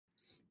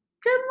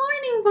Good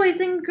morning, boys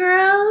and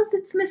girls.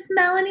 It's Miss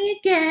Melanie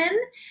again,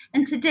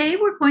 and today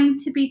we're going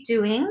to be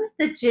doing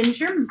the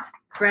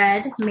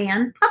Gingerbread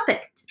Man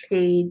puppet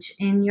page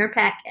in your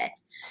packet.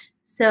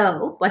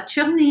 So what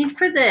you'll need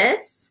for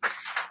this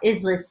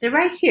is listed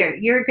right here.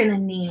 You're going to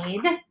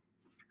need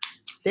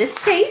this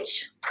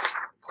page.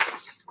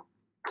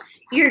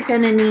 You're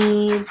going to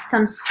need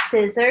some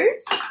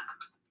scissors,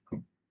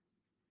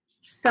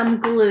 some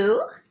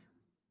glue,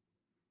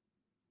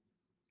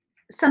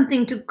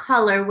 something to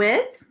color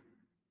with.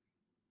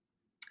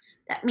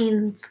 That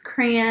means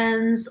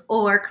crayons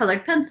or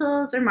colored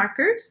pencils or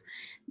markers.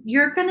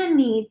 You're going to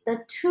need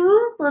the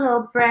two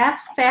little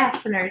brass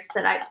fasteners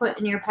that I put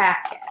in your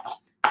packet.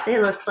 They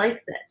look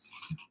like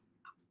this.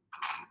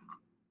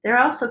 They're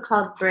also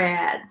called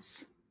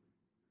brads.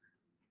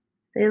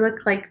 They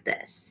look like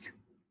this.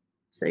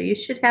 So you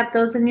should have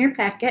those in your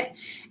packet.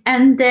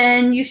 And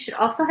then you should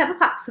also have a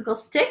popsicle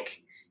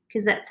stick,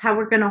 because that's how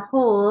we're going to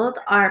hold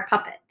our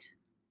puppet.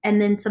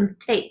 And then some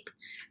tape,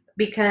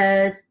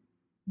 because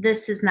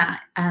this is not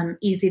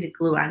easy to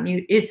glue on.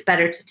 It's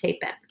better to tape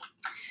it.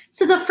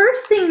 So the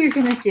first thing you're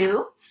going to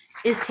do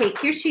is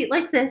take your sheet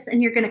like this,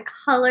 and you're going to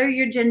color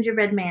your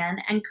gingerbread man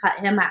and cut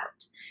him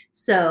out.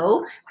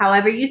 So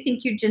however you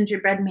think your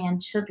gingerbread man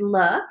should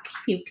look,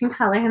 you can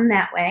color him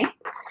that way.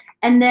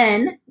 And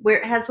then where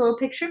it has a little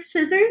picture of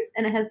scissors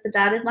and it has the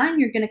dotted line,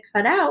 you're going to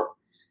cut out.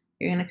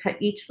 You're going to cut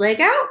each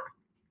leg out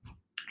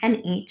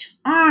and each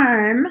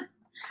arm.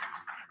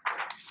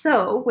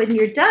 So when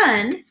you're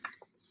done,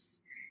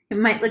 it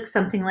might look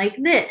something like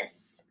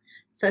this.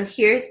 So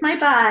here's my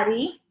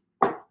body,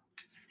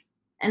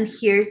 and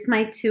here's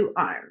my two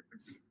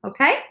arms,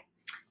 okay?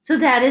 So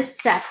that is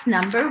step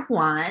number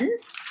 1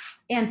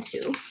 and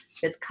 2,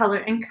 is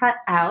color and cut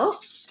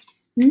out.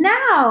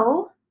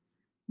 Now,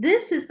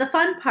 this is the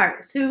fun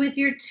part. So with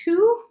your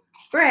two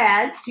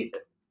brads,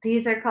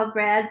 these are called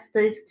brads,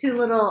 these two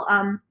little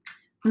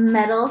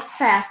metal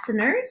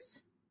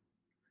fasteners.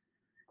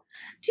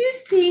 Do you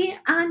see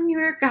on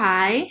your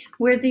guy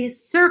where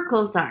these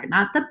circles are?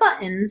 Not the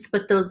buttons,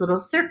 but those little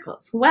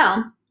circles.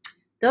 Well,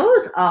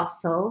 those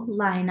also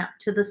line up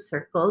to the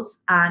circles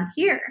on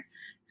here.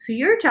 So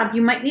your job,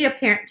 you might need a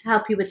parent to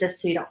help you with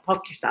this so you don't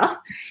poke yourself.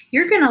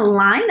 You're going to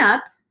line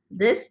up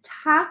this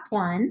top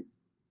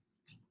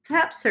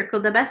circle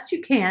the best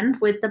you can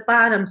with the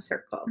bottom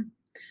circle.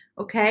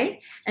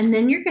 Okay? And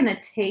then you're going to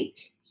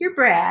take your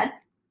brad,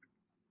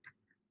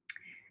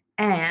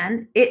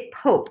 and it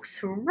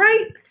pokes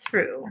right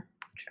through.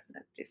 I'm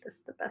trying to do this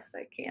the best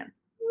I can.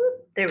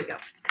 There we go.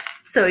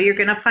 So you're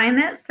going to find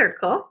that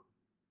circle,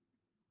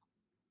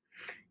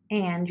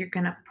 and you're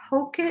going to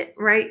poke it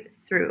right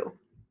through.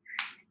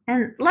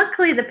 And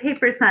luckily the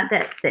paper is not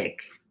that thick.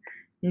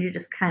 And you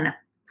just kind of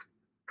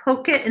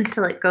poke it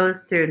until it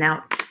goes through.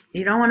 Now,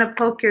 you don't want to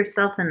poke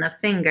yourself in the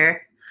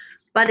finger,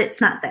 but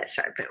it's not that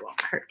sharp. It won't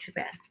hurt too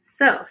bad.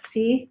 So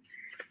see,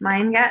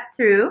 mine got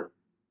through.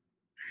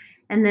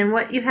 And then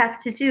what you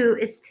have to do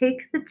is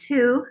take the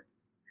two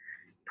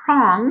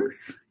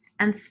prongs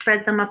and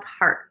spread them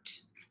apart.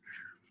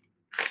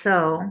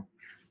 So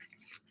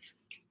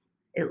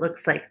it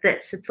looks like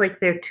this. It's like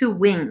they're two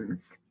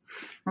wings,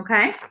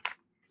 okay?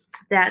 So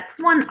that's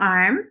one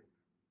arm.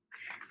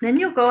 Then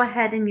you'll go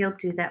ahead and you'll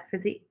do that for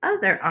the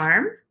other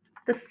arm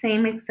the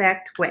same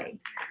exact way.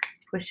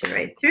 Push it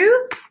right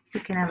through. You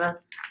can have a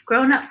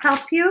grown-up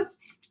help you,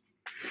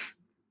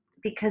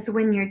 because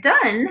when you're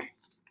done,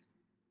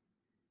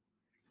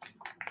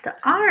 the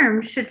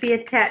arm should be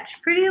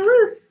attached pretty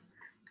loose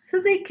so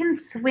they can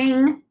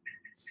swing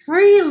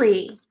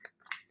freely.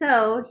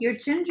 So your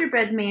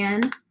gingerbread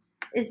man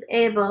is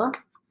able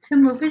to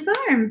move his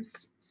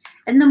arms.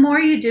 And the more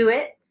you do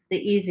it, the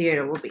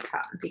easier it will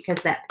become,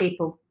 because that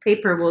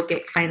paper will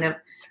get kind of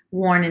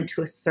worn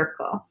into a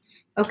circle.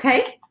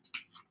 Okay?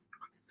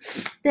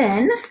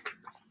 Then,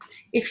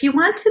 if you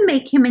want to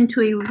make him into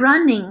a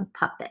running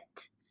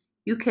puppet,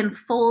 you can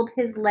fold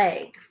his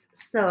legs.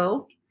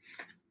 So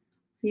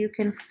you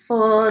can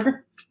fold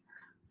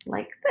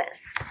like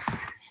this.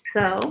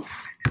 So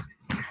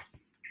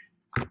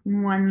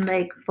one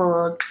leg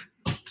folds.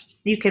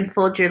 You can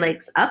fold your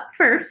legs up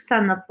first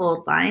on the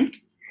fold line,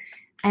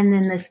 and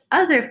then this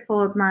other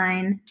fold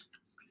line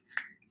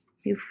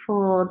you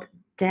fold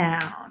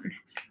down.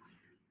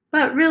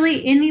 But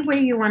really, any way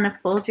you want to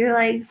fold your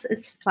legs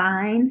is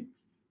fine.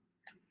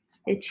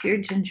 It's your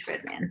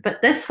gingerbread man.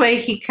 But this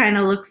way he kind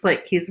of looks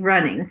like he's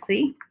running.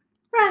 See?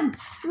 Run,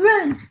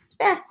 run as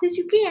fast as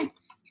you can.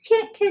 You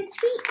can't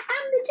catch me.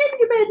 I'm the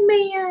gingerbread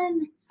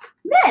man.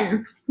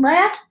 Then,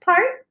 last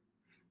part,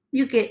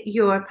 you get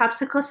your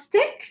popsicle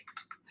stick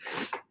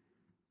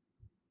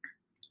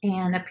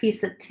and a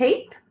piece of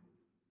tape.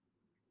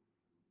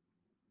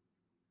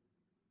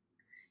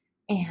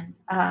 And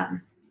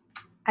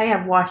I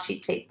have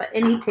washi tape, but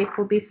any tape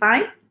will be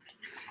fine.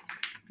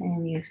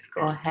 And you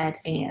go ahead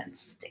and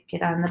stick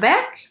it on the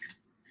back.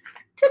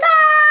 Ta-da!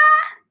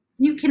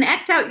 You can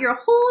act out your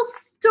whole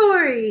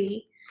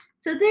story.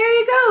 So there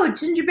you go,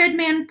 Gingerbread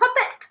Man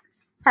puppet.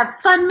 Have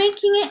fun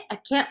making it. I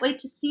can't wait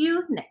to see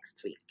you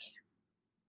next week.